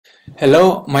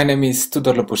Hello, my name is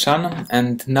Tudor Lopushan,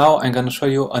 and now I'm gonna show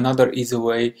you another easy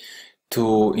way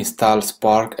to install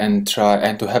Spark and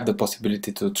to have the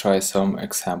possibility to try some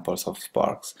examples of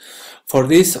Sparks. For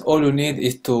this, all you need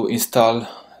is to install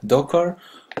Docker.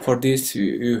 For this,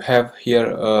 you have here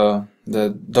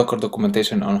the Docker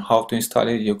documentation on how to install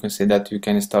it. You can see that you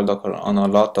can install Docker on a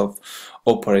lot of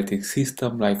operating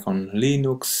systems, like on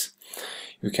Linux.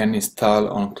 You can install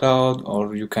on cloud,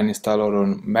 or you can install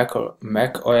on Mac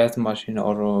OS machine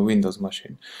or a Windows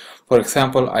machine. For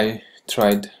example, I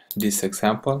tried this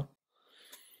example.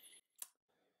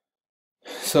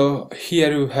 So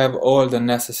here you have all the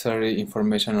necessary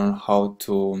information on how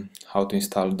to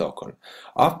install Docker.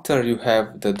 After you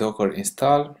have the Docker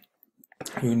installed,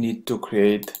 you need to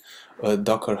create a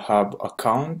Docker Hub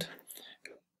account.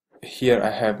 Here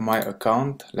I have my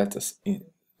account. Let us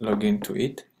log into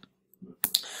it.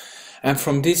 And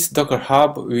from this Docker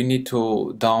Hub, we need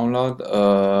to download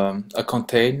a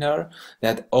container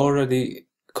that already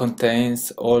contains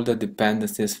all the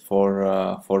dependencies for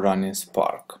running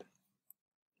Spark.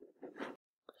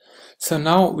 So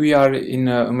now we are in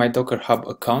my Docker Hub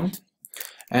account,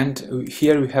 and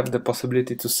here we have the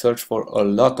possibility to search for a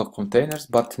lot of containers,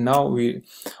 but now we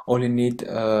only need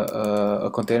a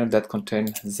container that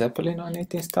contains Zeppelin on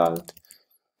it installed.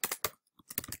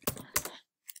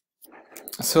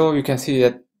 So you can see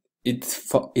that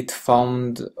it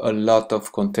found a lot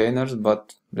of containers,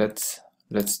 but let's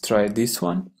try this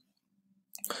one.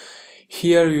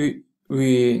 Here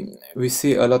we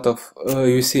see a lot of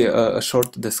you see a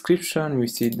short description. We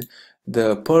see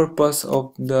the purpose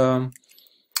of this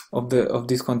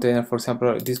container. For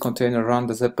example, this container run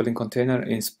the Zeppelin container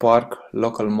in Spark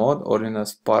local mode or in a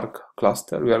Spark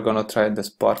cluster. We are gonna try the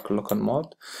Spark local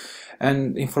mode,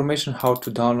 and information how to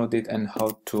download it and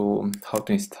how to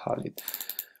install it.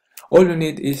 All you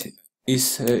need is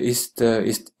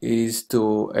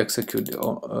to execute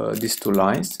these two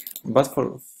lines. But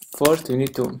first we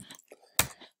need to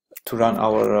run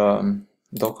our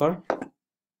Docker.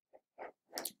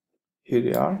 Here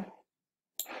we are.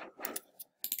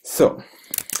 So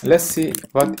let's see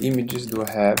what images do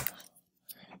I have.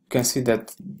 You can see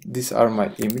that these are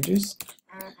my images,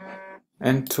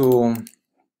 and to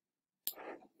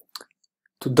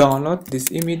download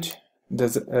this image,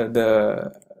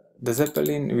 the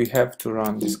Zeppelin, we have to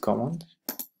run this command.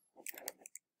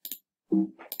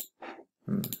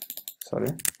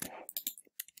 Sorry.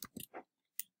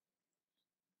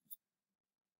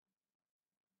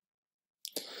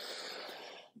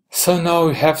 So now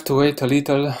we have to wait a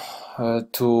little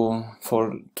to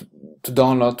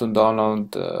download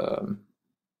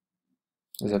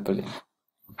Zeppelin.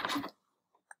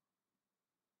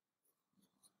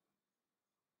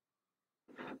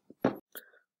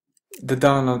 The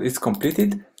download is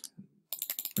completed.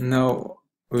 Now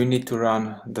we need to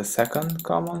run the second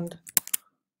command.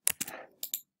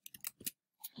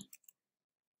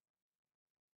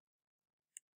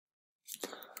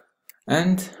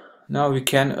 And now we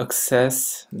can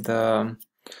access the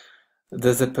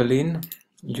Zeppelin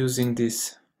using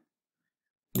this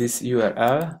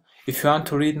URL. If you want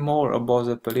to read more about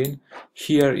Zeppelin,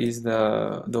 here is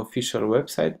the official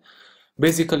website.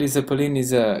 Basically, Zeppelin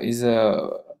is a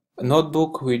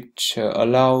notebook which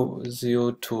allows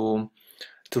you to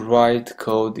write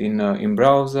code in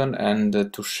browser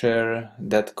and to share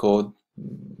that code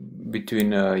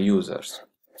between users.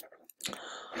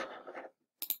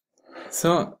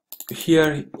 So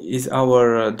here is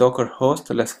our Docker host.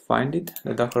 Let's find it.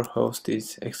 The Docker host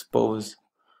is exposed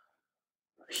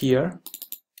here,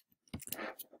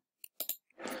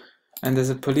 and the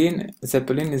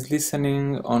Zeppelin is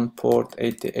listening on port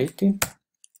 8080.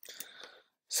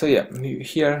 So yeah,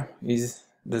 here is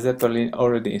the Zeppelin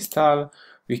already installed.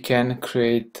 We can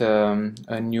create a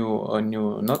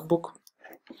new notebook.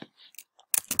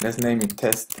 Let's name it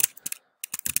test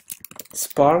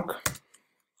Spark.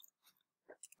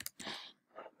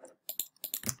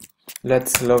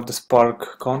 Let's load the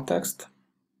Spark context.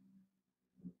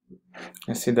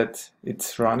 You see that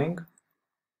it's running.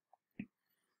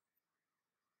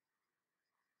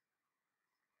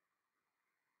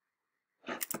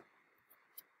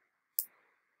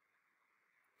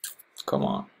 Come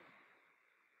on.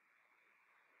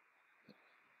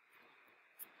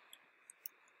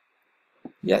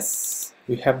 Yes,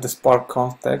 we have the Spark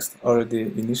context already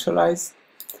initialized.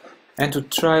 And to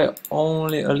try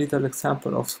only a little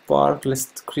example of Spark,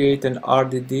 let's create an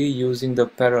RDD using the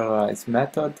parallelize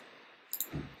method.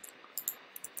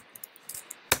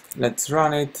 Let's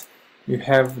run it. You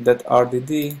have that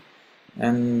RDD,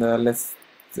 and let's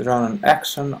run an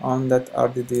action on that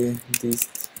RDD. This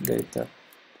data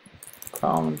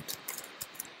count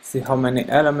see how many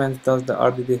elements does the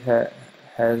RDD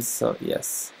has. So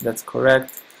yes, that's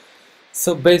correct.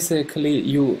 So basically,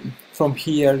 from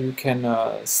here you can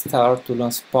start to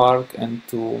learn Spark and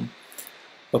to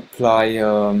apply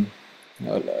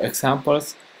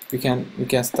examples. We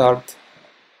can start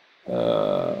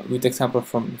with example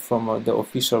from the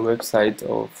official website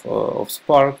of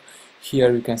Spark.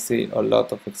 Here you can see a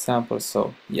lot of examples.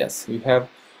 So yes, you have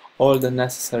all the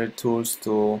necessary tools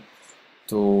to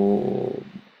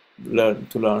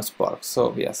learn Spark.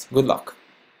 So yes, good luck.